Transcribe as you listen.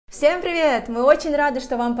Всем привет! Мы очень рады,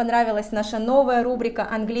 что вам понравилась наша новая рубрика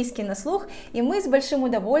 «Английский на слух», и мы с большим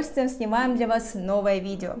удовольствием снимаем для вас новое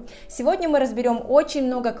видео. Сегодня мы разберем очень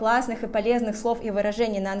много классных и полезных слов и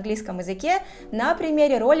выражений на английском языке на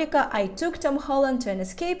примере ролика «I took Tom Holland to an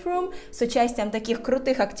escape room» с участием таких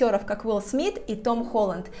крутых актеров, как Уилл Смит и Том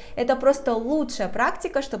Холланд. Это просто лучшая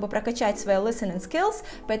практика, чтобы прокачать свои listening skills,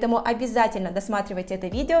 поэтому обязательно досматривайте это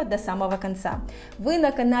видео до самого конца. Вы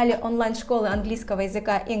на канале онлайн-школы английского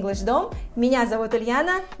языка EnglishDom. Меня зовут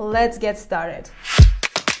Ульяна. Let's get started.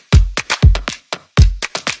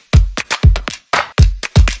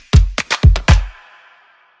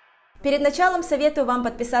 Перед началом советую вам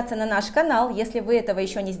подписаться на наш канал, если вы этого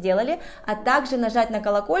еще не сделали, а также нажать на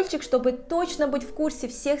колокольчик, чтобы точно быть в курсе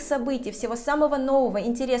всех событий, всего самого нового,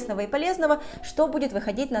 интересного и полезного, что будет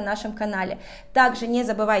выходить на нашем канале. Также не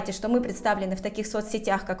забывайте, что мы представлены в таких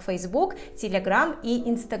соцсетях, как Facebook, Telegram и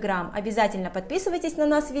Instagram. Обязательно подписывайтесь на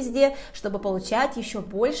нас везде, чтобы получать еще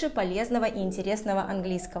больше полезного и интересного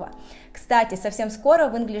английского. Кстати, совсем скоро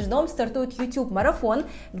в EnglishDom стартует YouTube-марафон,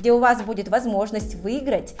 где у вас будет возможность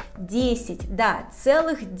выиграть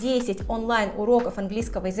целых 10 онлайн-уроков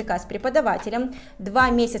английского языка с преподавателем, 2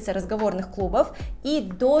 месяца разговорных клубов и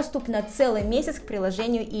доступ на целый месяц к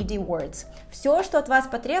приложению ED Words. Все, что от вас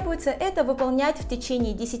потребуется, это выполнять в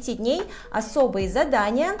течение 10 дней особые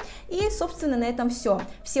задания, и, собственно, на этом все.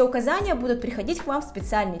 Все указания будут приходить к вам в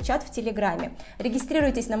специальный чат в Телеграме.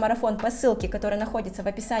 Регистрируйтесь на марафон по ссылке, которая находится в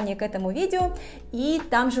описании к этому видео, и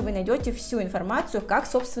там же вы найдете всю информацию, как,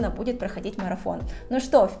 собственно, будет проходить марафон. Ну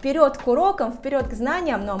что, вперед к урокам, вперед к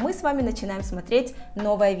знаниям, ну а мы с вами начинаем смотреть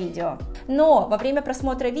новое видео. Но во время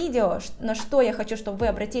просмотра видео, на что я хочу, чтобы вы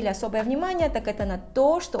обратили особое внимание, так это на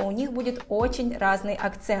то, что у них будет очень разный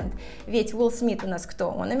акцент. Ведь Уилл Смит у нас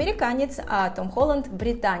кто? Он американец, а Том Холланд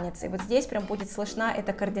британец. И вот здесь прям будет слышна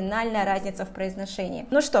эта кардинальная разница в произношении.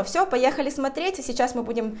 Ну что, все, поехали смотреть. Сейчас мы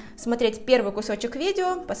будем смотреть первый кусочек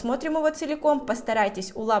видео, посмотрим его целиком,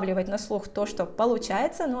 постарайтесь улавливать на слух то, что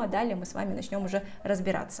получается, ну а далее мы с вами начнем уже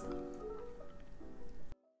разбираться.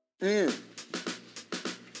 What's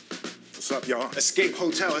up, y'all? Escape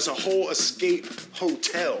hotel. It's a whole escape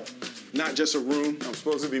hotel, not just a room. I'm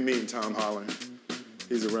supposed to be meeting Tom Holland.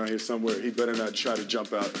 He's around here somewhere. He better not try to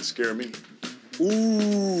jump out and scare me.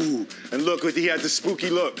 Ooh, and look, he had the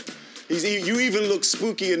spooky look. You even look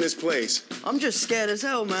spooky in this place. I'm just scared as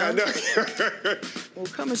hell, man. I know. Well,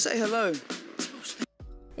 come and say hello.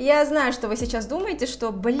 Я знаю, что вы сейчас думаете, что,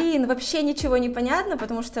 вообще ничего не понятно,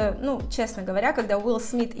 потому что, честно говоря, когда Уилл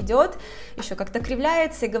Смит идет, еще как-то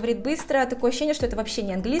кривляется и говорит быстро, такое ощущение, что это вообще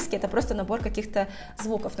не английский, это просто набор каких-то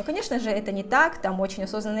звуков. Но, конечно же, это не так, там очень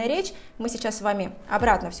осознанная речь. Мы сейчас с вами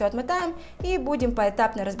обратно все отмотаем и будем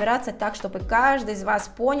поэтапно разбираться так, чтобы каждый из вас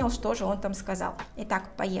понял, что же он там сказал. Итак,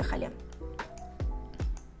 поехали.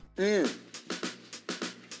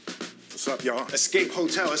 What's up, y'all? Escape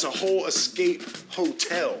hotel. It's a whole escape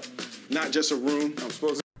hotel, not just a room. I'm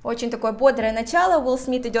supposed to... Очень такое бодрое начало. Уилл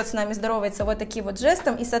Смит идет с нами здоровается вот таким вот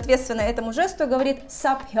жестом, и, соответственно, этому жесту говорит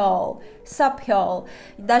sup y'all, sup y'all.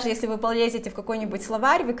 Даже если вы полезете в какой-нибудь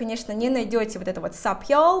словарь, вы, конечно, не найдете вот это вот sup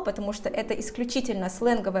y'all, потому что это исключительно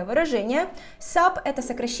сленговое выражение. Sup — это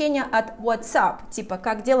сокращение от what's up, типа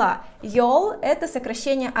как дела. Y'all — это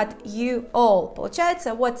сокращение от you all.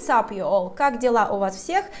 Получается what's up you all, как дела у вас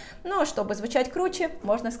всех. Но чтобы звучать круче,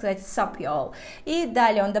 можно сказать sup y'all. И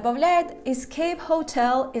далее он добавляет escape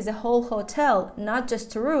hotel is a whole hotel, not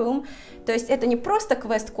just a room. То есть это не просто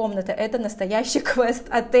квест-комната, это настоящий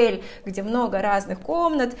квест-отель, где много разных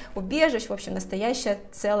комнат, убежищ, в общем, настоящее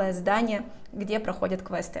целое здание, где проходят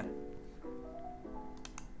квесты.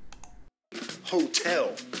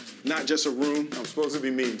 Hotel, not just a room. I'm supposed to be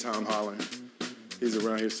meeting Tom Holland. He's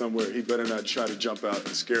around here somewhere. He better not try to jump out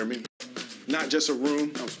and scare me. Not just a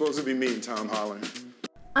room. I'm supposed to be meeting Tom Holland.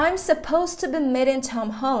 I'm supposed to be meeting Tom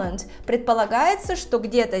Holland. Предполагается, что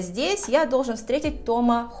где-то здесь я должен встретить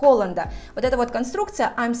Тома Холланда. Вот эта вот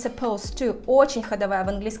конструкция I'm supposed to очень ходовая в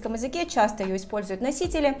английском языке, часто ее используют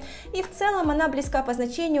носители, и в целом она близка по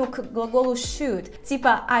значению к глаголу should.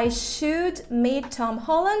 Типа I should meet Tom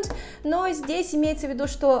Holland, но здесь имеется в виду,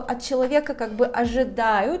 что от человека как бы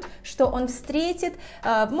ожидают, что он встретит,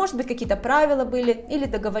 может быть, какие-то правила были или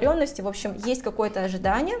договоренности, в общем, есть какое-то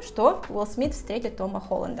ожидание, что Уилл Смит встретит Тома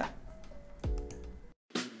Холланда.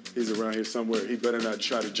 He's around here somewhere. He better not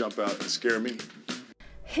try to jump out and scare me.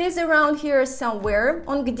 He's around here somewhere.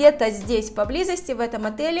 Он где-то здесь поблизости, в этом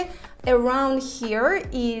отеле. around here,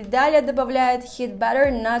 и далее добавляет he'd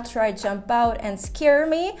better not try jump out and scare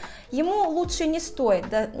me. Ему лучше не стоит,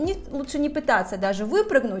 лучше не пытаться даже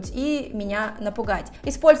выпрыгнуть и меня напугать.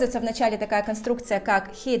 Используется в начале такая конструкция, как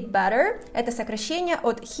he'd better, это сокращение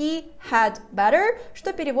от he had better,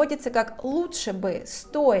 что переводится как лучше бы,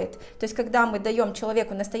 стоит. То есть, когда мы даем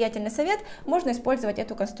человеку настоятельный совет, можно использовать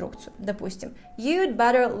эту конструкцию. Допустим, you'd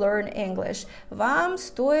better learn English. Вам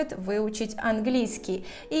стоит выучить английский.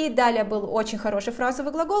 И далее был очень хороший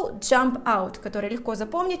фразовый глагол jump out, который легко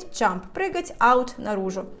запомнить. Jump – прыгать, out –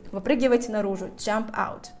 наружу. Выпрыгивать наружу. Jump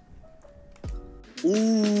out.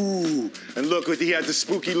 Ooh, and look, he had the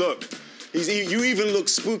spooky look. You even look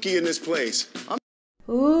spooky in this place.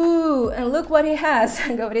 Ooh, and look what he has,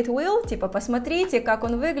 говорит Уилл, типа, посмотрите, как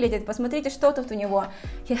он выглядит, посмотрите, что тут у него.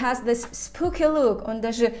 He has this spooky look, он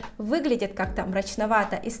даже выглядит как-то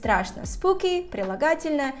мрачновато и страшно. Spooky,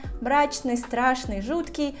 прилагательное, мрачный, страшный,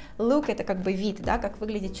 жуткий. Look – это как бы вид, да, как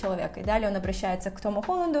выглядит человек. И далее он обращается к Тому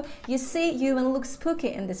Холланду. You see, you even look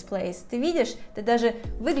spooky in this place. Ты видишь, ты даже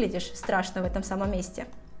выглядишь страшно в этом самом месте.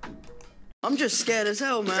 I'm just scared as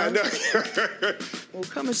hell, man. Well,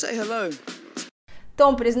 come and say hello.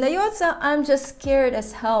 Том признается, I'm just scared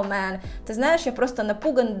as hell, man. Ты знаешь, я просто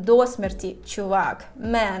напуган до смерти, чувак.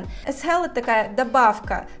 Man. As hell – это такая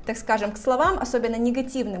добавка, так скажем, к словам, особенно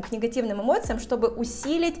негативным, к негативным эмоциям, чтобы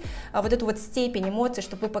усилить вот эту вот степень эмоций,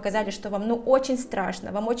 чтобы вы показали, что вам, очень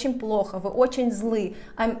страшно, вам очень плохо, вы очень злы.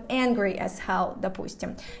 I'm angry as hell,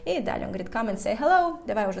 допустим. И далее он говорит, come and say hello.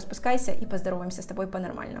 Давай уже спускайся и поздороваемся с тобой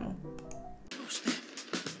по-нормальному.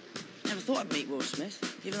 Never thought I'd meet Will Smith,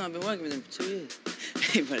 even though I've been working with him for 2 years.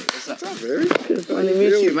 Hey, buddy, what's up? What's up, baby? Good to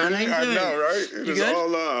meet you, man. How you I doing? know, right? You It's good?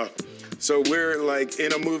 all So we're like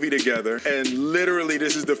in a movie together, and literally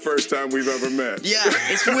this is the first time we've ever met. Yeah,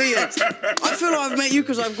 it's weird. I feel like I've met you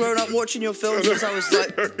because I've grown up watching your films since I was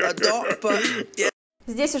like a dot, but yeah.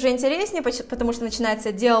 Здесь уже интереснее, потому что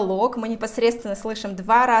начинается диалог, мы непосредственно слышим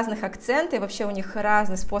два разных акцента, и вообще у них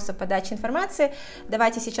разный способ подачи информации.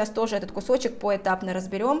 Давайте сейчас тоже этот кусочек поэтапно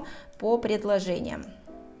разберем по предложениям.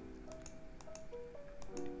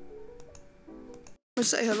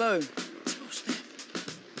 Say hello. It's Will Smith.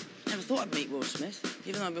 Never thought I'd meet Will Smith,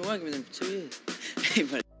 even though I've been working with him for 2 years. Hey,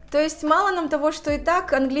 buddy. То есть мало нам того, что и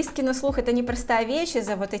так английский на слух это непростая вещь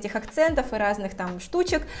из-за вот этих акцентов и разных там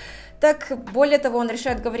штучек, так более того, он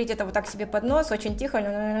решает говорить это вот так себе под нос, очень тихо,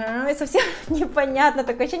 и совсем непонятно,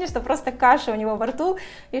 такое ощущение, что просто каша у него во рту,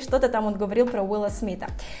 и что-то там он говорил про Уилла Смита.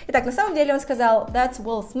 Итак, на самом деле он сказал, that's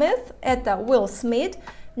Will Smith, это Уилл Смит.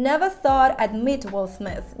 Never thought I'd meet Will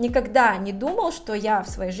Smith. Никогда не думал, что я в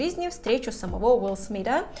своей жизни встречу самого Уилла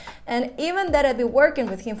Смита. And even that I'd be working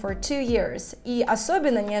with him for 2 years. И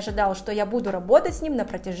особенно не ожидал, что я буду работать с ним на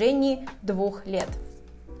протяжении 2 лет.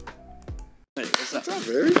 What's up? What's up,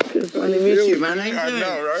 baby? Good to meet you, man. How you I doing?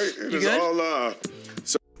 know, right? It You is good? all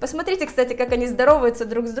Посмотрите, кстати, как они здороваются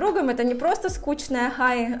друг с другом. Это не просто скучное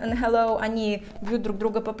hi and hello, они бьют друг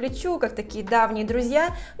друга по плечу, как такие давние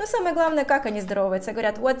друзья. Но самое главное, как они здороваются.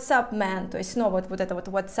 Говорят what's up, man? То есть снова вот это вот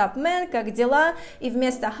what's up, man? Как дела? И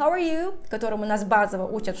вместо how are you, которому нас базово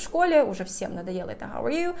учат в школе, уже всем надоело это how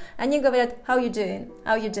are you, они говорят how you doing?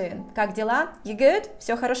 How you doing? Как дела? You good?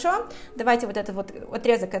 Все хорошо? Давайте вот этот вот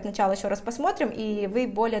отрезок от начала еще раз посмотрим, и вы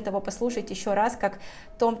более того послушайте еще раз, как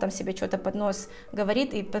Том там себе что-то под нос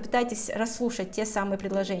говорит, и попытайтесь расслушать те самые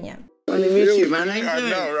предложения. I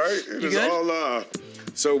know, right? It is all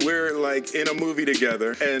So we're like in a movie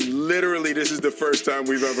together, and literally this is the first time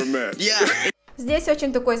we've ever met. Yeah. Здесь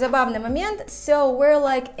очень такой забавный момент. So we're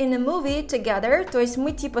like in a movie together. То есть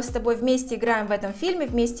мы типа с тобой вместе играем в этом фильме,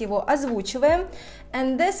 вместе его озвучиваем.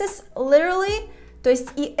 And this is literally... То есть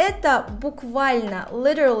и это буквально,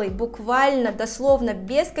 literally, буквально, дословно,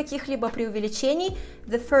 без каких-либо преувеличений,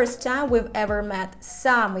 the first time we've ever met,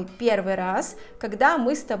 самый первый раз, когда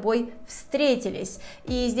мы с тобой встретились.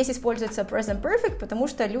 И здесь используется present perfect, потому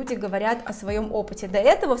что люди говорят о своем опыте. До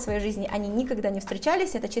этого в своей жизни они никогда не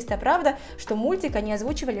встречались, это чистая правда, что мультик они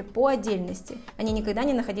озвучивали по отдельности. Они никогда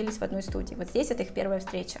не находились в одной студии. Вот здесь это их первая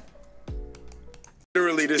встреча.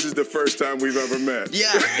 Literally, this is the first time we've ever met.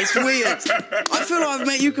 Yeah, it's weird. I feel like I've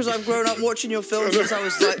met you because I've grown up watching your films since I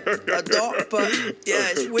was like a dot, but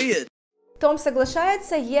yeah, it's weird. Том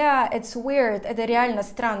соглашается, yeah, it's weird, это реально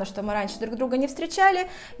странно, что мы раньше друг друга не встречали.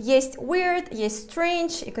 Есть weird, есть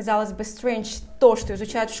strange, и, казалось бы, strange то, что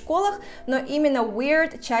изучают в школах, но именно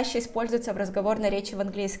weird чаще используется в разговорной речи в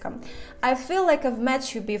английском. I feel like I've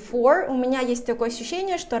met you before, у меня есть такое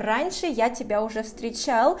ощущение, что раньше я тебя уже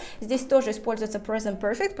встречал. Здесь тоже используется present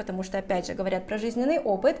perfect, потому что, опять же, говорят про жизненный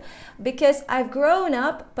опыт. Because I've grown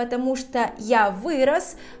up, потому что я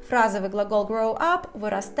вырос, фразовый глагол grow up,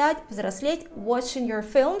 вырастать, взрослеть, watching your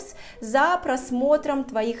films, за просмотром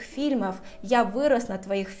твоих фильмов. Я вырос на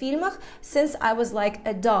твоих фильмах since I was like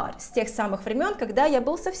a dot, с тех самых времен, когда я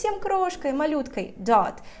был совсем крошкой, малюткой,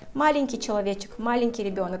 dot, маленький человечек, маленький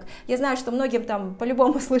ребенок. Я знаю, что многим там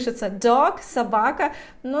по-любому слышится dog, собака,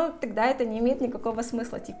 но тогда это не имеет никакого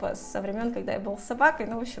смысла, типа со времен, когда я был собакой,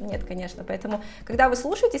 ну, в общем, нет, конечно, поэтому, когда вы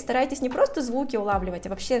слушаете, старайтесь не просто звуки улавливать, а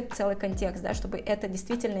вообще целый контекст, да, чтобы это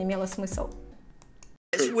действительно имело смысл.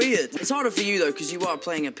 It's weird. It's harder for you though, because you are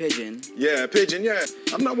playing a pigeon. Yeah, a pigeon, yeah.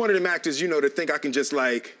 I'm not one of them actors, you know, that think I can just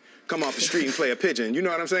like come off the street and play a pigeon. You know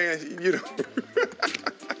what I'm saying? You know.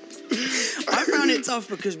 I found it tough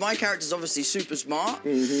because my character's obviously super smart,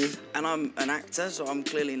 and I'm an actor, so I'm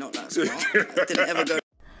clearly not that smart. I didn't ever go.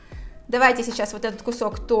 Давайте сейчас вот этот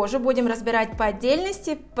кусок тоже будем разбирать по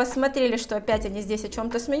отдельности. Посмотрели, что опять они здесь о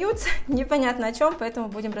чем-то смеются, непонятно о чем, поэтому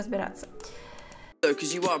будем разбираться.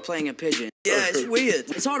 Because you are playing a pigeon. Yeah, it's weird.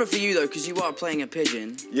 It's harder for you though, because you are playing a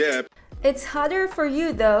pigeon. Yeah. It's harder for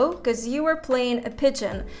you though, because you were playing a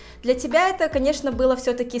pigeon. Для тебя это, конечно, было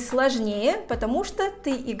все-таки сложнее, потому что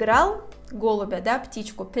ты играл голубя, да,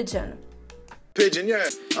 птичку, pigeon. Pigeon, yeah.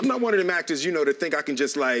 I'm not one of them actors, you know, that think I can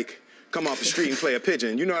just like come off the street and play a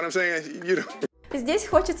pigeon. You know what I'm saying? You know. Здесь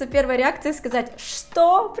хочется первой реакции сказать,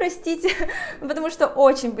 что, простите, потому что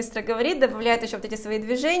очень быстро говорит, добавляет еще вот эти свои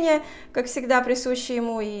движения, как всегда присущие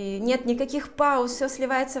ему, и нет никаких пауз, все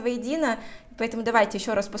сливается воедино, поэтому давайте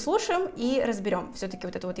еще раз послушаем и разберем все-таки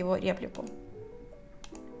вот эту вот его реплику.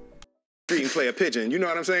 Play a pigeon, you know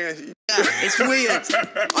what I'm saying? Yeah, it's weird.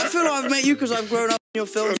 I feel like I've met you because I've grown up in your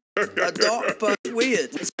films a dot, but weird.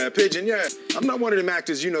 Yeah, pigeon, yeah. I'm not one of them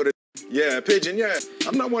actors, you know, that. Yeah, pigeon, yeah.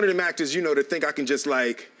 I'm not one of them actors, you know, that think I can just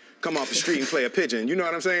like come off the street and play a pigeon. You know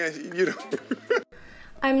what I'm saying? You know.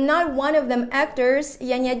 I'm not one of them actors,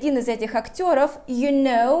 я не один из этих актеров, you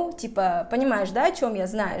know, типа, понимаешь, да, о чем я,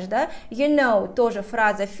 знаешь, да, you know, тоже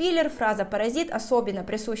фраза филлер, фраза паразит, особенно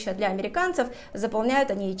присущая для американцев,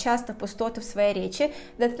 заполняют они часто пустоты в своей речи,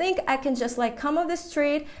 that think I can just like come off the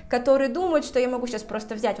street, которые думают, что я могу сейчас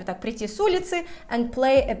просто взять вот так, прийти с улицы and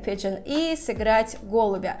play a pigeon, и сыграть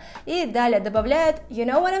голубя, и далее добавляют, you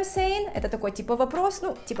know what I'm saying, это такой типа вопрос,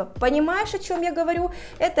 ну, типа, понимаешь, о чем я говорю,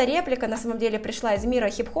 эта реплика на самом деле пришла из мира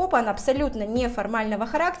хип-хопа, она абсолютно неформального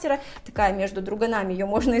характера, такая между друганами ее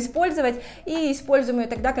можно использовать, и используем ее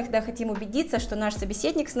тогда, когда хотим убедиться, что наш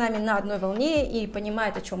собеседник с нами на одной волне и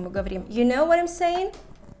понимает, о чем мы говорим. You know what I'm saying?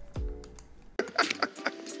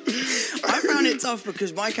 I found it tough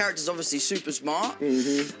because my character's obviously super smart,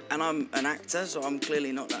 and I'm an actor, so I'm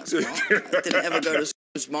clearly not that smart. I didn't ever go to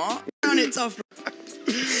school smart. I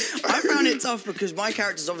found it tough because my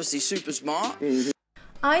character's obviously super smart.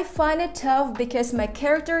 I find it tough because my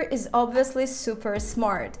character is obviously super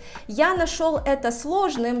smart. Я нашел это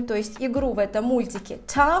сложным, то есть игру в этом мультике.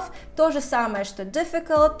 Tough, то же самое, что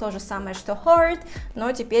difficult, то же самое, что hard,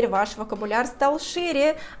 но теперь ваш вокабуляр стал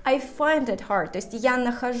шире. I find it hard, то есть я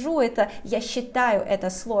нахожу это, я считаю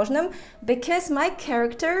это сложным, because my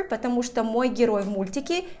character, потому что мой герой в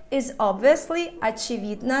мультике is obviously,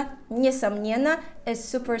 очевидно, несомненно, is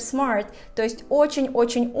super smart, то есть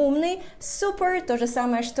очень-очень умный. Super, то же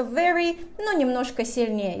самое, что very, но немножко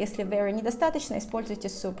сильнее. Если very недостаточно, используйте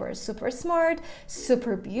super. Super smart,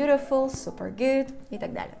 super beautiful, super good и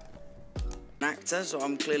так далее. An actor, so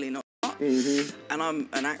I'm clearly not smart. And I'm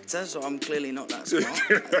an actor, so I'm clearly not that smart.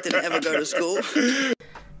 I didn't ever go to school.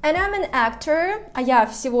 And I'm an actor, а я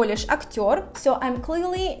всего лишь актер, so I'm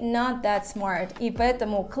clearly not that smart. И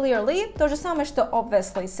поэтому clearly то же самое, что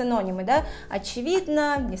obviously, синонимы, да?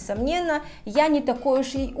 Очевидно, несомненно, я не такой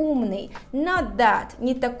уж и умный. Not that,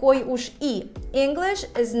 не такой уж и.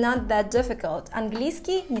 English is not that difficult.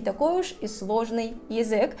 Английский не такой уж и сложный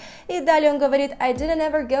язык. И далее он говорит, I didn't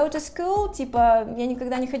ever go to school, типа, я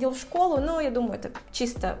никогда не ходил в школу, но я думаю, это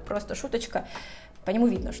чисто просто шуточка. По нему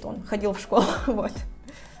видно, что он ходил в школу, вот.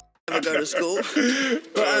 Never go to school,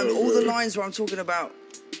 but all the lines where I'm talking about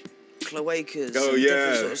cloacas and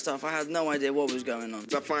different sort of stuff, I had no idea what was going on.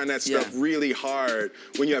 I find that stuff really hard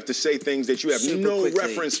when you have to say things that you have no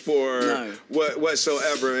reference for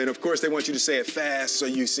whatsoever, and of course they want you to say it fast so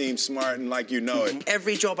you seem smart and like you know it.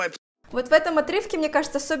 Every job I Вот в этом отрывке, мне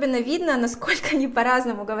кажется, особенно видно, насколько они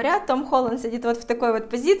по-разному говорят. Том Холланд сидит вот в такой вот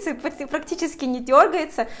позиции, практически не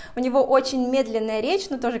дергается, у него очень медленная речь,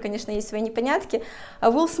 но тоже, конечно, есть свои непонятки. А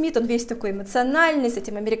Уилл Смит, он весь такой эмоциональный, с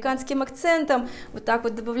этим американским акцентом, вот так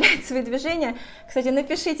вот добавляет свои движения. Кстати,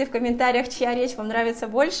 напишите в комментариях, чья речь вам нравится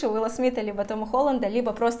больше, Уилла Смита либо Тома Холланда,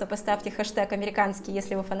 либо просто поставьте хэштег американский,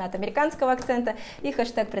 если вы фанат американского акцента, и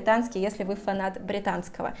хэштег британский, если вы фанат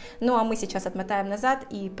британского. Ну а мы сейчас отмотаем назад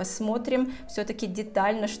и посмотрим все-таки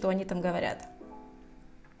детально, что они там говорят.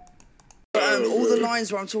 All the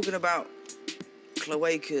lines where I'm talking about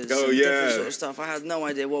cloacas and different sort of stuff, I had no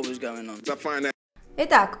idea what was going on. I find that.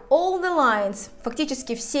 Итак, all the lines,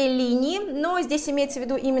 фактически все линии, но здесь имеется в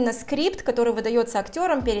виду именно скрипт, который выдается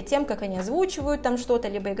актерам перед тем, как они озвучивают там что-то,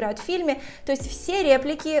 либо играют в фильме, то есть все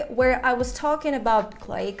реплики, where I was talking about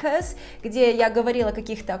cloacas, где я говорила о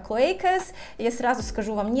каких-то cloacas, я сразу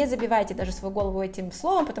скажу вам, не забивайте даже свою голову этим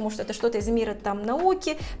словом, потому что это что-то из мира там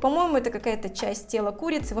науки, по-моему, это какая-то часть тела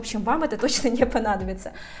курицы, в общем, вам это точно не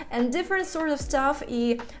понадобится. And different sort of stuff,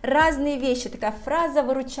 и разные вещи, такая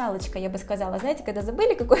фраза-выручалочка, я бы сказала, знаете, когда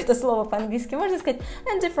забыли какое-то слово по-английски, можно сказать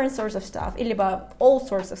and different sorts of stuff, или либо all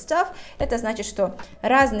sorts of stuff, это значит, что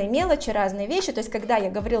разные мелочи, разные вещи, то есть, когда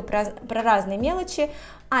я говорил про разные мелочи,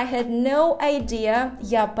 I had no idea,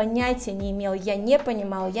 я понятия не имел, я не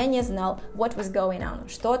понимал, я не знал what was going on,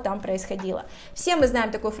 что там происходило. Все мы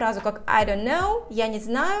знаем такую фразу, как I don't know, я не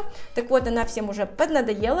знаю, так вот, она всем уже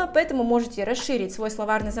поднадоела, поэтому можете расширить свой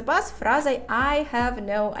словарный запас фразой I have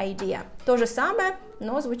no idea. То же самое,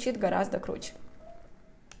 но звучит гораздо круче.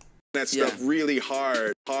 That stuff really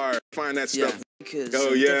hard. Find that stuff. Different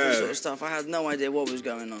sort of stuff. I had no idea what was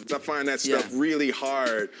going on. I find that stuff really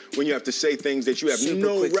hard when you have to say things that you have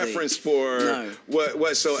no reference for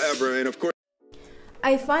whatsoever. And of course,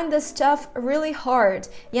 I find this stuff really hard.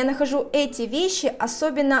 Я нахожу эти вещи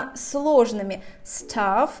особенно сложными.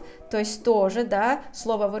 Stuff, то есть тоже, да,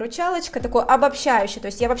 слово выручалочка, такое обобщающее, то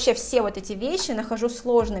есть я вообще все вот эти вещи нахожу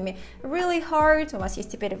сложными. Really hard, у вас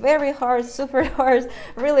есть теперь very hard, super hard,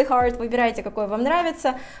 really hard, выбирайте, какой вам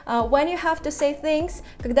нравится. When you have to say things,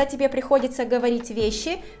 когда тебе приходится говорить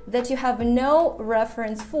вещи that you have no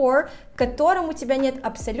reference for, к которым у тебя нет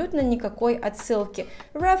абсолютно никакой отсылки.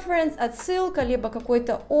 Reference, отсылка, либо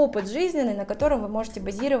какой-то опыт жизненный, на котором вы можете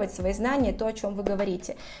базировать свои знания, то, о чем вы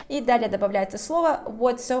говорите. И далее добавляется слово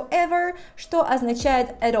whatsoever, что означает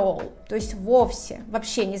at all, то есть вовсе,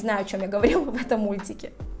 вообще не знаю, о чем я говорила в этом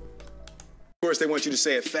мультике. of course, they want you to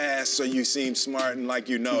say it fast so you seem smart and like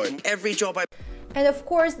you know it. Every job I And of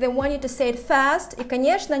course, they want you to say it fast. И,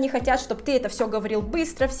 конечно, они хотят, чтобы ты это все говорил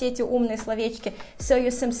быстро, все эти умные словечки. So you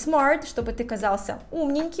seem smart, чтобы ты казался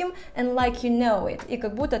умненьким. And like you know it. И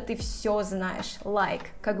как будто ты все знаешь. Like,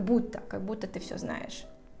 как будто ты все знаешь.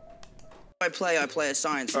 I play a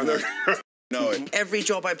science. Know it. Every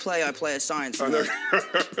job I play a science.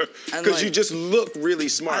 Because you just look really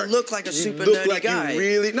smart. I look like a super look nerdy like guy. You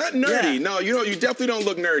really not nerdy. Yeah. No, you definitely don't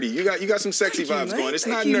look nerdy. You got some sexy vibes going. It's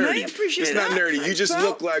not nerdy. It's not nerdy. You just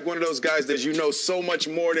look like one of those guys that you know so much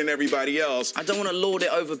more than everybody else. I don't want to lord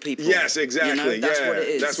it over people. Yes, exactly. You know, that's what it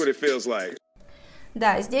is. That's what it feels like.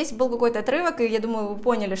 Да, здесь был какой-то отрывок, и я думаю, вы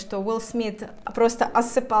поняли, что Уилл Смит просто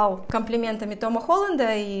осыпал комплиментами Тома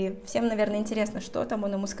Холланда, и всем, наверное, интересно, что там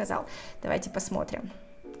он ему сказал. Давайте посмотрим.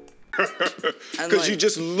 Because you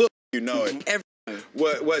just look, you know it.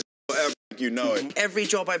 Whatsoever, you know it. Every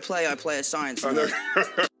job I play a science.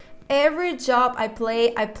 Every job I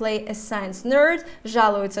play a science nerd,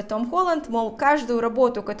 жалуется Том Холланд, мол, каждую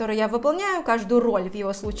работу, которую я выполняю, каждую роль, в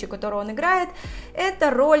его случае, которую он играет,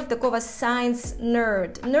 это роль такого science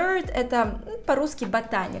nerd. Nerd — это по-русски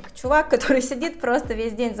ботаник, чувак, который сидит просто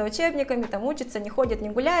весь день за учебниками, там учится, не ходит, не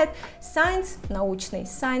гуляет. Science — научный,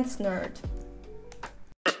 science nerd.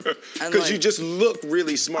 Because you just look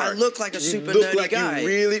really smart. I look like a super nerdy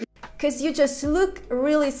guy. Because you just look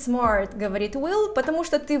really smart, говорит Уилл, потому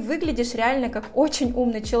что ты выглядишь реально как очень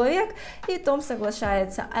умный человек, и Том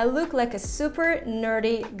соглашается. I look like a super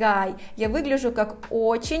nerdy guy. Я выгляжу как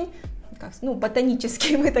очень,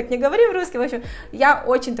 ботанический, мы так не говорим в русском, в общем, я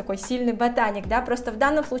очень такой сильный ботаник, да, просто в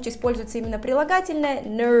данном случае используется именно прилагательное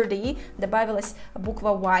nerdy, добавилась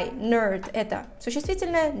буква Y. Nerd — это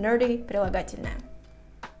существительное, nerdy — прилагательное.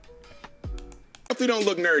 You don't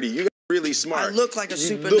look nerdy. You really smart. I look like a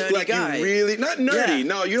super nerdy nerdy guy. You really not nerdy. Yeah.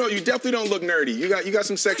 No, you definitely don't look nerdy. You got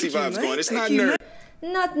some sexy vibes going. It's not nerdy.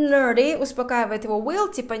 Not nerdy, успокаивает его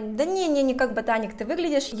Уилл, типа, да не как ботаник ты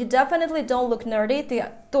выглядишь. You definitely don't look nerdy, ты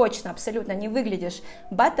точно, абсолютно не выглядишь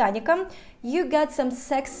ботаником. You got some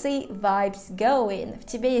sexy vibes going. В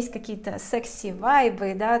тебе есть какие-то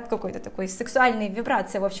секси-вайбы, да, какой-то такой сексуальные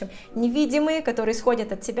вибрации, в общем, невидимые, которые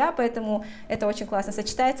исходят от тебя, поэтому это очень классно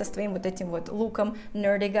сочетается с твоим вот этим вот луком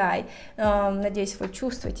nerdy guy. Надеюсь, вы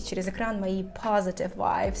чувствуете через экран мои positive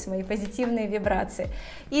vibes, мои позитивные вибрации.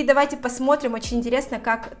 И давайте посмотрим, очень интересно,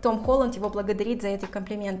 как Том Холланд его благодарит за эти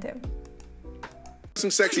комплименты. Some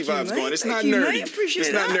sexy vibes going. It's not nerdy.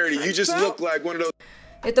 It's not nerdy. You just look like one of those.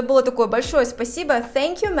 Это было такое большое спасибо,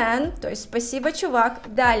 thank you, man, то есть спасибо, чувак.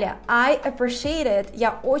 Далее, I appreciate it,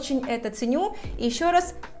 я очень это ценю. И еще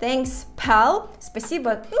раз, thanks, pal,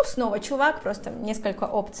 спасибо, ну, снова чувак, просто несколько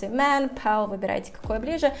опций, man, pal, выбирайте, какое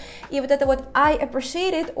ближе. И вот это вот I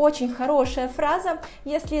appreciate it, очень хорошая фраза.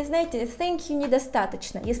 Если, знаете, thank you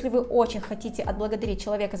недостаточно, если вы очень хотите отблагодарить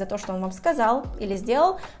человека за то, что он вам сказал или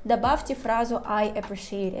сделал, добавьте фразу I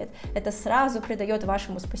appreciate it. Это сразу придает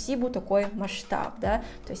вашему спасибу такой масштаб, да.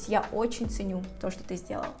 То есть я очень ценю то, что ты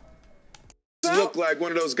сделал. Look like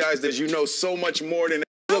one of those guys that you know so much more than.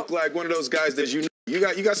 Look like one of those guys that you know. You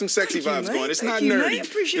got some sexy vibes going. It's not nerdy.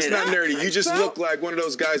 It's not nerdy. You just look like one of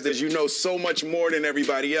those guys that you know so much more than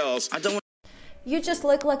everybody else. You just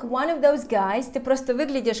look like one of those guys. Ты просто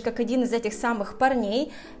выглядишь как один из этих самых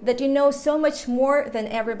парней. That you know so much more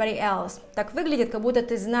than everybody else. Так выглядит, как будто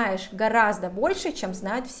ты знаешь гораздо больше, чем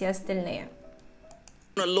знают все остальные.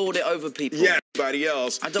 I don't want to lord it over people. Yeah, everybody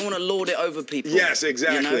else. I don't want to lord it over people. Yes,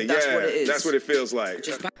 exactly. You know, that's what it is. That's what it feels like.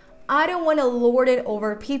 I don't want to lord it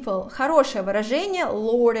over people. Хорошее выражение,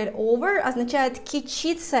 lord it over, означает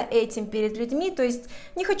кичиться этим перед людьми, то есть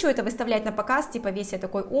не хочу это выставлять на показ, типа весь я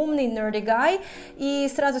такой умный, nerdy guy, и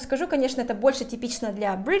сразу скажу, конечно, это больше типично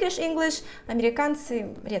для British English,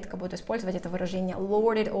 американцы редко будут использовать это выражение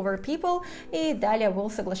lord it over people, и далее Will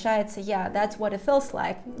соглашается, yeah, that's what it feels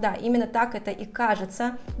like, да, именно так это и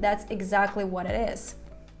кажется, that's exactly what it is.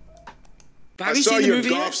 I saw your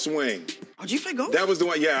golf swing. Oh, do you play golf? That was the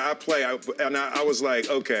one. Yeah, I play. And I was like,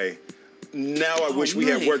 okay, now I wish we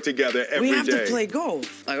had worked together every day. We have to play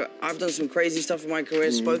golf. I've done some crazy stuff in my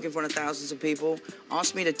career, spoken in front of thousands of people,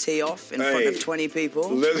 asked me to tee off in front of 20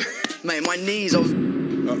 people. Mate, my knees are...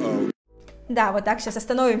 Uh-oh. Да, вот так сейчас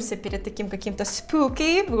остановимся перед таким каким-то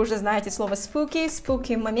spooky, вы уже знаете слово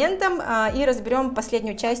spooky моментом, и разберем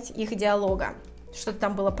последнюю часть их диалога. Что-то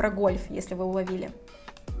там было про гольф, если вы уловили.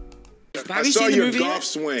 I saw your golf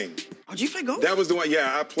swing. Oh, do you play golf? That was the one.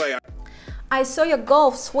 Yeah, I play. I saw your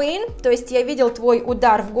golf swing, то есть я видел твой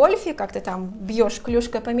удар в гольфе, как ты там бьешь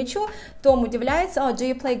клюшкой по мячу. Том удивляется, oh, do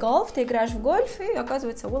you play golf? Ты играешь в гольф? И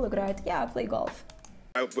оказывается, Will играет, yeah, I play golf.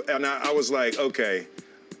 And I was like, okay,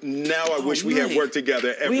 now I wish we had worked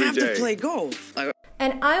together every day. We have to play golf.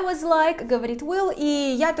 And I was like, говорит Will,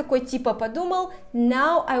 и я такой типа подумал,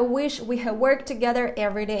 now I wish we had worked together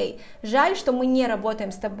every day. Жаль, что мы не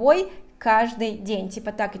работаем с тобой каждый день.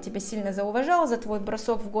 Типа так, я тебя сильно зауважал за твой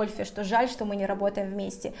бросок в гольфе, что жаль, что мы не работаем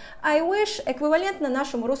вместе. I wish эквивалентно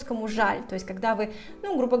нашему русскому жаль. То есть, когда вы,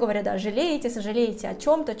 ну, грубо говоря, да, сожалеете о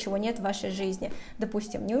чем-то, чего нет в вашей жизни.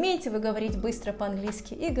 Допустим, не умеете вы говорить быстро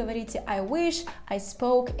по-английски и говорите I wish I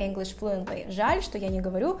spoke English fluently. Жаль, что я не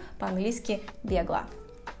говорю по-английски бегло.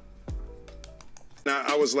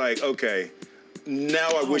 I was like, okay, now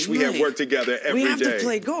I wish we had worked together every day. We have to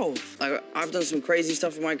play golf. I've done some crazy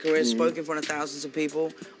stuff in my career, spoken in front of thousands of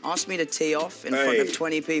people, asked me to tee off in front of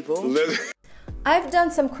 20 people. I've done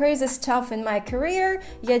some crazy stuff in my career.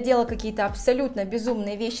 Я делала какие-то абсолютно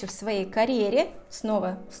безумные вещи в своей карьере.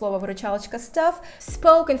 Снова слово-выручалочка stuff.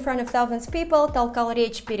 Spoke in front of thousands of people. Толкал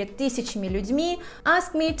речь перед тысячами людьми.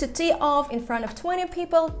 Asked me to tee off in front of 20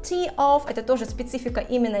 people. Tee off — это тоже специфика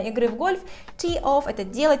именно игры в гольф. Tee off — это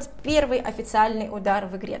делать первый официальный удар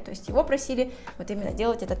в игре. То есть его просили вот именно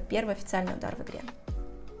делать этот первый официальный удар в игре.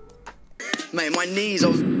 Mate, my knees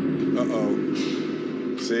are...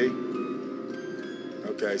 Uh-oh. See?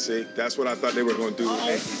 Okay, see, that's what I thought they were going to do.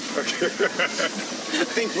 Okay. I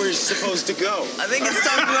think we're supposed to go. I think it's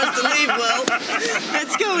time for us to leave, Will.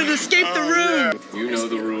 Let's go and escape the room. Yeah. You know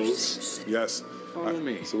the rules. Yes. Follow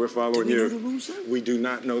me. So we're following you. Do we know the rules, though? We do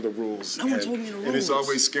not know the rules. No one told me the rules. And it's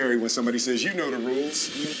always scary when somebody says, you know the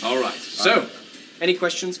rules. All right. So, any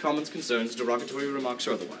questions, comments, concerns, derogatory remarks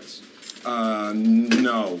or otherwise?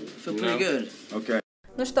 No. Feel pretty good. Okay.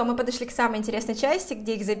 Ну что, мы подошли к самой интересной части,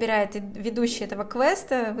 где их забирает ведущий этого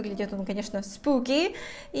квеста. Выглядит он, конечно, spooky.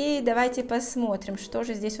 И давайте посмотрим, что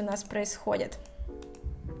же здесь у нас происходит.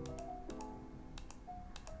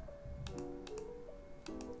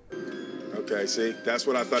 Okay, see, that's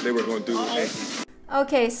what I thought they were going to do.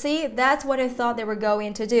 Okay, see, that's what I thought they were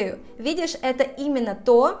going to do. Видишь, это именно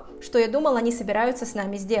то, что я думал, они собираются с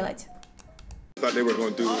нами сделать. Thought they were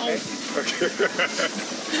going to do it. Okay.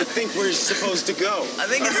 I think we're supposed to go. I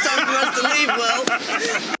think it's time for us to leave,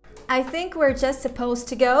 Will. I think we're just supposed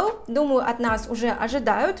to go. Думаю, от нас уже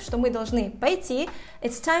ожидают, что мы должны пойти.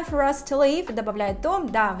 It's time for us to leave. Добавляет Том.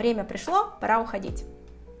 Да, время пришло, пора уходить.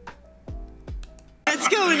 Let's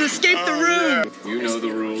go and escape the room. Yeah. You know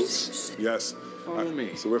the rules. Yes. Follow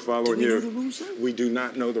me. So we're following Do we here. know the rules, though? We do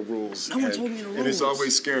not know the rules. No one told me the And it's rules.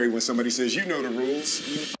 always scary when somebody says, you know the rules.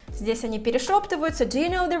 Здесь они перешептываются. Do you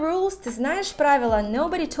know the rules? Ты знаешь правила?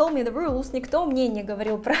 Nobody told me the rules. Никто мне не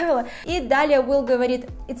говорил правила. И далее Will говорит,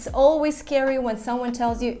 it's always scary when someone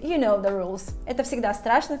tells you, you know the rules. Это всегда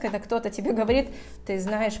страшно, когда кто-то тебе говорит, ты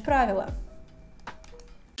знаешь правила.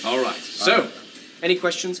 All right. So, any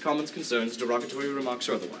questions, comments, concerns, derogatory remarks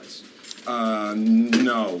or otherwise?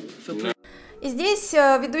 No. И здесь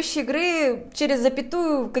ведущий игры через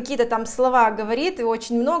запятую какие-то там слова говорит, и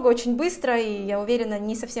очень много, очень быстро, и я уверена,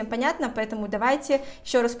 не совсем понятно, поэтому давайте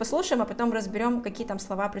еще раз послушаем, а потом разберем, какие там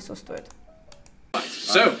слова присутствуют. Right.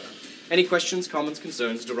 So, any questions, comments,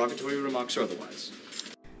 concerns, derogatory remarks or otherwise?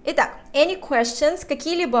 Итак, any questions,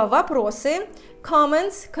 какие-либо вопросы,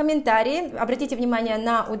 comments, комментарии. Обратите внимание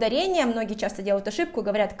на ударение, многие часто делают ошибку,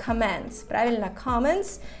 говорят comments, правильно,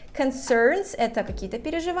 comments. Concerns – это какие-то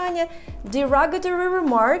переживания. Derogatory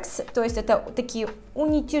remarks, то есть это такие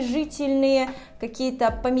уничижительные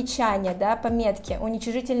какие-то помечания, да, пометки,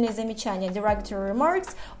 уничижительные замечания. Derogatory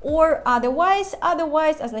remarks or otherwise.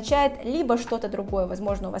 Otherwise означает либо что-то другое.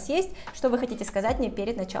 Возможно, у вас есть, что вы хотите сказать мне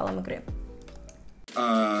перед началом игры.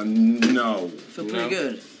 No. Feel pretty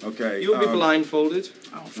good. Okay. You'll be blindfolded.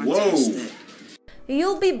 Oh, fantastic.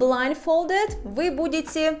 You'll be blindfolded. Вы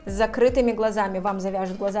будете с закрытыми глазами. Вам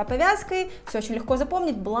завяжут глаза повязкой. Все очень легко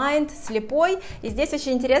запомнить. Blind, слепой. И здесь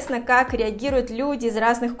очень интересно, как реагируют люди из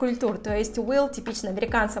разных культур. То есть Will типично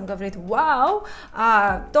американцам говорит wow,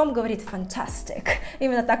 а Том говорит fantastic.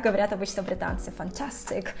 Именно так говорят обычно британцы.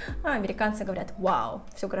 Fantastic. А американцы говорят wow.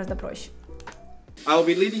 Все гораздо проще. I'll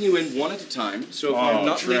be leading you in one at a time, so if I'm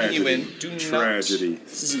not leading you in, do Tragedy. not...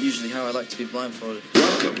 This isn't usually how I like to be blindfolded.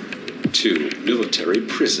 Welcome to military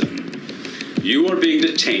prison. You are being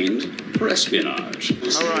detained for espionage.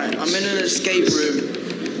 All right, I'm in an escape room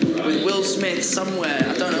with Will Smith somewhere.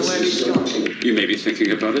 I don't know where he's gone. You may be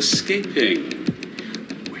thinking about escaping.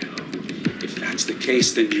 Well, if that's the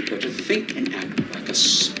case, then you better think and act like a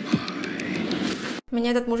spy.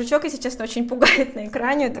 Меня этот мужичок, если честно, очень пугает на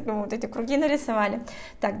экране, так, вот эти круги нарисовали.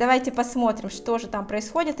 Так, давайте посмотрим, что же там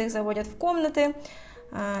происходит. Их заводят в комнаты,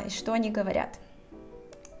 и что они говорят.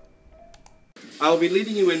 I'll be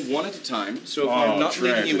leading you in one at a time, so if I'm not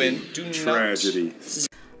leading you in, do Tragedy.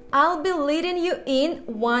 I'll be leading you in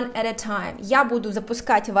one at a time. Я буду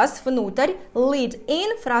запускать вас внутрь. Lead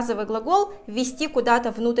in, фразовый глагол, ввести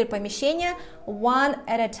куда-то внутрь помещения. One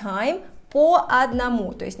at a time. По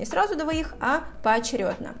одному, то есть не сразу двоих, а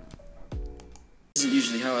поочередно. This isn't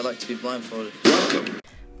usually how I like to be blindfolded.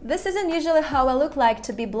 This isn't usually how I look like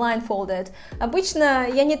to be blindfolded. Обычно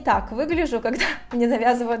я не так выгляжу, когда мне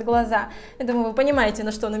завязывают глаза. Я думаю, вы понимаете,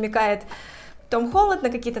 на что намекает Том Холланд, на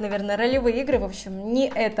какие-то, наверное, ролевые игры. В общем, не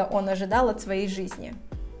это он ожидал от своей жизни.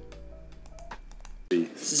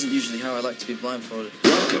 This isn't usually how I like to be blindfolded.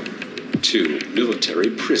 Welcome to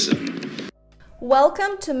military prison.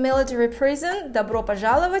 Welcome to military prison. Добро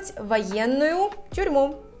пожаловать в военную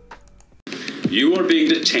тюрьму. You are being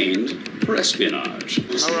detained for espionage.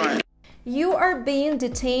 All right. You are being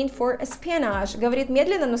detained for espionage. Говорит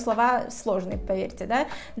медленно, но слова сложные, поверьте, да?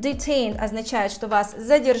 Detained означает, что вас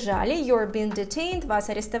задержали. You're being detained, вас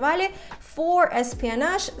арестовали. For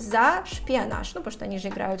espionage, за шпионаж. Ну, потому что они же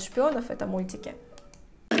играют шпионов, это мультики.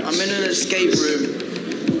 I'm in an escape room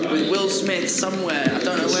with Will Smith somewhere. I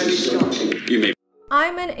don't know where he's gone. You may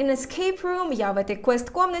I'm in an escape room. Я в этой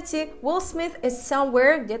квест-комнате. Will Smith is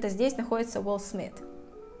somewhere. Где-то здесь находится Will Smith.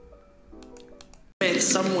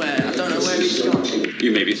 Somewhere. I don't know where he's gone.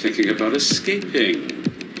 You may be thinking about escaping.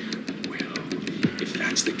 Well, if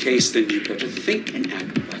that's the case, then you better think and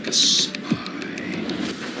act like a spy.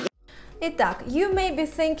 Итак, you may be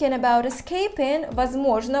thinking about escaping.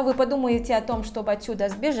 Возможно, вы подумаете о том, чтобы отсюда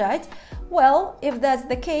сбежать. Well, if that's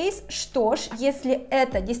the case, что ж, если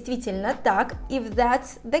это действительно так, if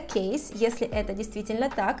that's the case, если это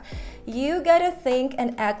действительно так, you gotta think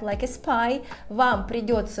and act like a spy. Вам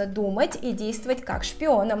придется думать и действовать как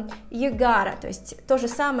шпионам. You gotta, то есть то же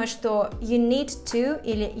самое, что you need to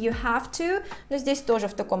или you have to, но здесь тоже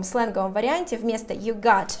в таком сленговом варианте вместо you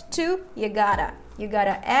got to, you gotta. You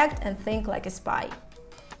gotta act and think like a spy.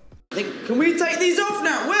 Can we take these off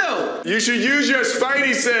now, Will? You should use your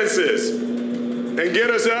spidey senses and get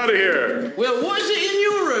us out of here. Will, what is it in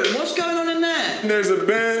your room? What's going on in there? There's a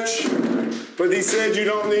bench, but he said you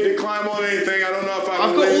don't need to climb on anything. I don't know if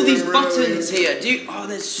I've got all these buttons here. Do you... Oh,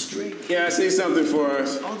 there's string. Yeah, I see something for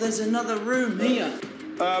us. Oh, there's another room here.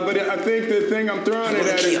 But I think the thing I'm throwing it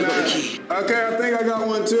at is not... Okay, I think I got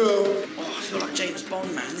one too. Oh, I feel like James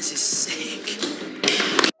Bond, man. This is sick.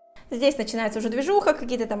 Здесь начинается уже движуха,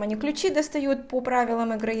 какие-то там они ключи достают по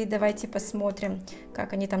правилам игры. Давайте посмотрим,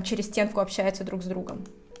 как они там через стенку общаются друг с другом.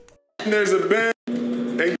 There's a bench.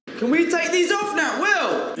 Can we take these off now,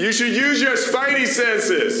 Will? You should use your spidey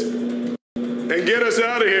senses and get us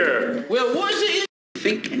out of here. Will, what is it in...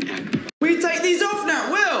 Think and act. Can we take these off now,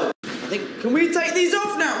 Will? Can we take these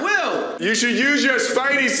off now, Will? You should use your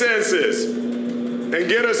spidey senses and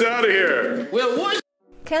get us out of here. Will, what is...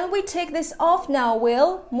 Can we take this off now,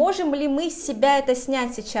 Will? Можем ли мы с себя это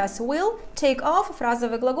снять сейчас? Will, take off,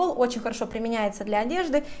 фразовый глагол, очень хорошо применяется для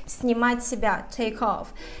одежды, снимать себя, take off.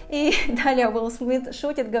 И далее Уилл Смит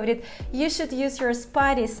шутит, говорит, you should use your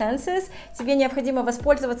spidey senses, тебе необходимо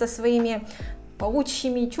воспользоваться своими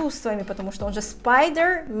паучьими чувствами, потому что он же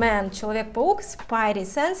Spider-Man, Человек-паук, spidey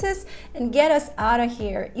senses, and get us out of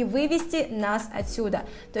here, и вывести нас отсюда.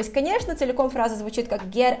 То есть, конечно, целиком фраза звучит как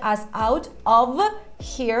get us out of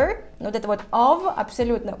here, но вот это вот of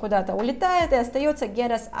абсолютно куда-то улетает, и остается get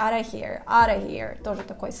us out of here, тоже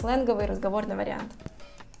такой сленговый разговорный вариант.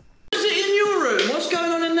 What is it in your room? What's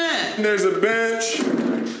going on in there? There's a bench,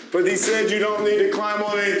 but he said you don't need to climb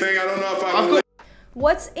on anything. I don't know if I've got...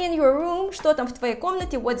 What's in your room? Что там в твоей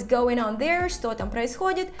комнате? What's going on there? Что там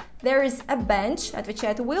происходит? There is a bench,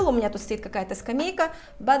 отвечает Will, у меня тут стоит какая-то скамейка.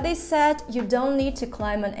 But they said you don't need to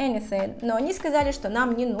climb on anything. Но они сказали, что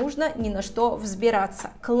нам не нужно ни на что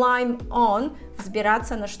взбираться. Climb on,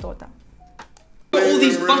 взбираться на что-то. All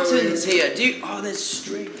these buttons here. Do you... Oh, there's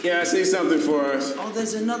string. Yeah, I see something for us. Oh,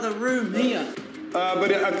 there's another room here. But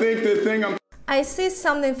I think the thing I'm... I see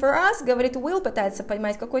something for us, говорит Уилл, пытается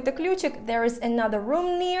поймать какой-то ключик. There is another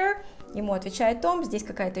room near. Ему отвечает Том, здесь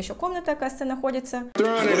какая-то еще комната, оказывается, находится. Okay,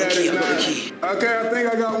 I think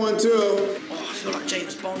I got one too. Oh, I feel like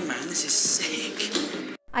James Bond, man. This is sick.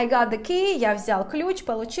 I got the key, я взял ключ,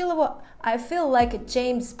 получил его. I feel like a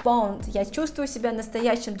James Bond. Я чувствую себя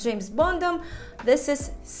настоящим Джеймс Бондом. This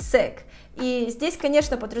is sick. И здесь,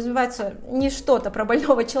 конечно, подразумевается не что-то про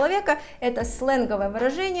больного человека, это сленговое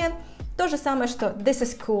выражение. То же самое, что this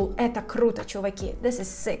is cool, это круто, чуваки, this is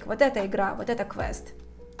sick, вот эта игра, вот это квест.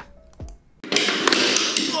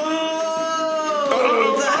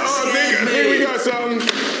 We got something.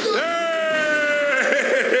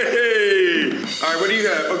 Hey! All right, what do you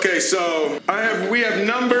have? Okay, so we have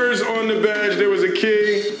numbers on the badge. There was a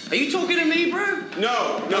key. Are you talking to me, bro?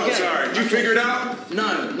 No, okay. Sorry. Did you figure it out?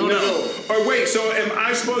 No, not at all. Oh, wait, so am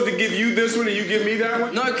I supposed to give you this one and you give me that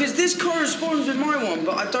one? No, because this corresponds with my one,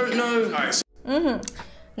 but I don't know. All right.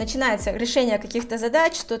 Начинается решение каких-то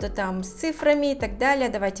задач, что-то там с цифрами и так далее.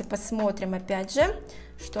 Давайте посмотрим опять же,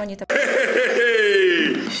 что они там... All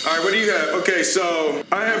right, what do you have? Okay, so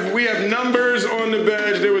we have numbers on the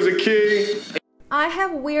badge. There was a key. I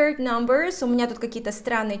have weird numbers. У меня тут какие-то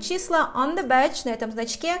странные числа. On the badge, на этом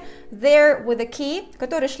значке. There with a key,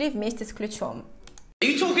 которые шли вместе с ключом. Are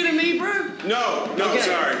you talking to me, bro? No,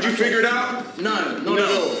 sorry. Did you figure it out? No, not at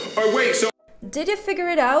all. Oh, wait, so... Did you figure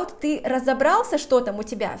it out? Ты разобрался, что там у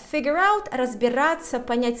тебя? Figure out, разбираться,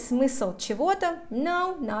 понять смысл чего-то?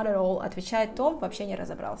 No, not at all, отвечает Том, вообще не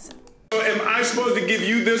разобрался. Am I supposed to give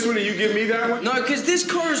you this one and you give me that one? No, because this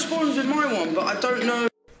corresponds with my one, but I don't know.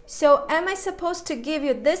 So, am I supposed to give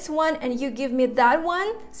you this one and you give me that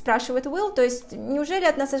one? Спрашивает Уилл. То есть, неужели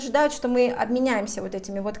от нас ожидают, что мы обменяемся вот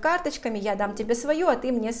этими вот карточками, я дам тебе свою, а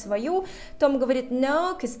ты мне свою? Том говорит,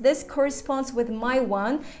 no, because this corresponds with my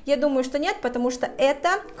one. Я думаю, что нет, потому что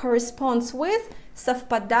это corresponds with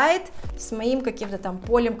совпадает с моим каким-то там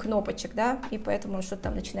полем кнопочек, да, и поэтому он что-то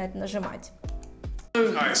там начинает нажимать.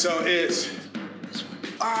 Alright, so it's...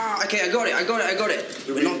 okay, I got it.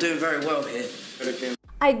 We're not doing very well here.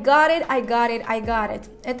 I got it.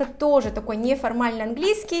 Это тоже такой неформальный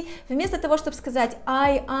английский. Вместо того, чтобы сказать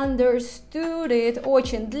I understood it,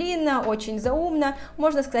 очень длинно, очень заумно,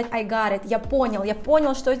 можно сказать I got it, я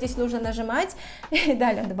понял, что здесь нужно нажимать. И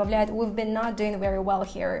далее он добавляет We've been not doing very well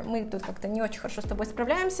here. Мы тут как-то не очень хорошо с тобой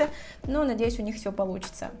справляемся, но надеюсь, у них все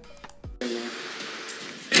получится.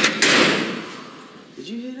 Did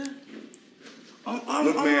you hear that?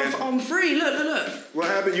 I'm free, look. What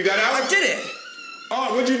happened? You got out? I did it.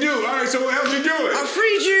 Oh, what'd you do? All right, so what helped you do it? I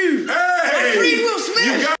freed you. Hey! I freed Will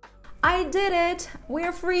Smith. I did it.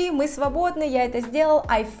 we're free, мы свободны, я это сделал,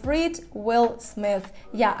 I freed Will Smith,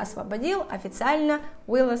 я освободил официально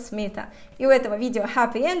Уилла Смита. И у этого видео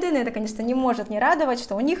happy ending, это, конечно, не может не радовать,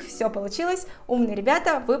 что у них все получилось, умные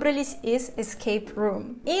ребята выбрались из escape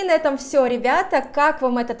room. И на этом все, ребята, как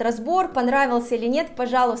вам этот разбор, понравился или нет,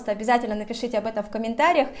 пожалуйста, обязательно напишите об этом в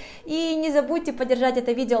комментариях, и не забудьте поддержать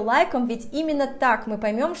это видео лайком, ведь именно так мы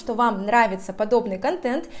поймем, что вам нравится подобный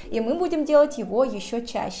контент, и мы будем делать его еще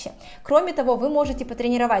чаще. Кроме того, вы можете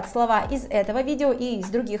потренировать слова из этого видео и из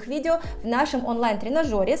других видео в нашем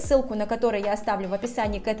онлайн-тренажере, ссылку на который я оставлю в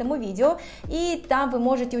описании к этому видео, и там вы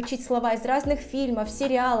можете учить слова из разных фильмов,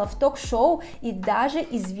 сериалов, ток-шоу и даже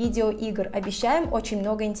из видеоигр. Обещаем очень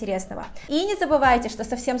много интересного. И не забывайте, что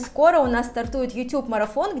совсем скоро у нас стартует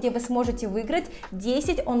YouTube-марафон, где вы сможете выиграть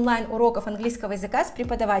 10 онлайн-уроков английского языка с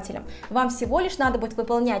преподавателем. Вам всего лишь надо будет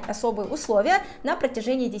выполнять особые условия на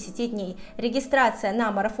протяжении 10 дней. Регистрация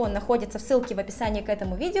на марафон находится в ссылке в описании к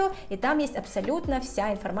этому видео, и там есть абсолютно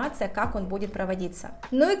вся информация, как он будет проводиться.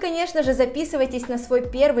 Ну и, конечно же, записывайтесь на свой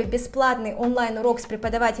первый бесплатный онлайн-урок с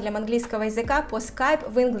преподавателем английского языка по Skype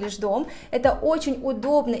в EnglishDom. Это очень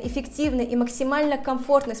удобный, эффективный и максимально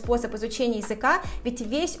комфортный способ изучения языка, ведь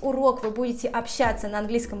весь урок вы будете общаться на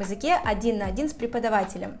английском языке 1 на 1 с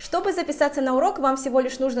преподавателем. Чтобы записаться на урок, вам всего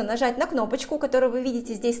лишь нужно нажать на кнопочку, которую вы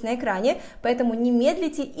видите здесь на экране, поэтому не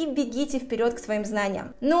медлите и бегите вперед к своим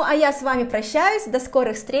знаниям. Ну а я с вами прощаюсь, до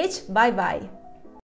скорых встреч, бай-бай!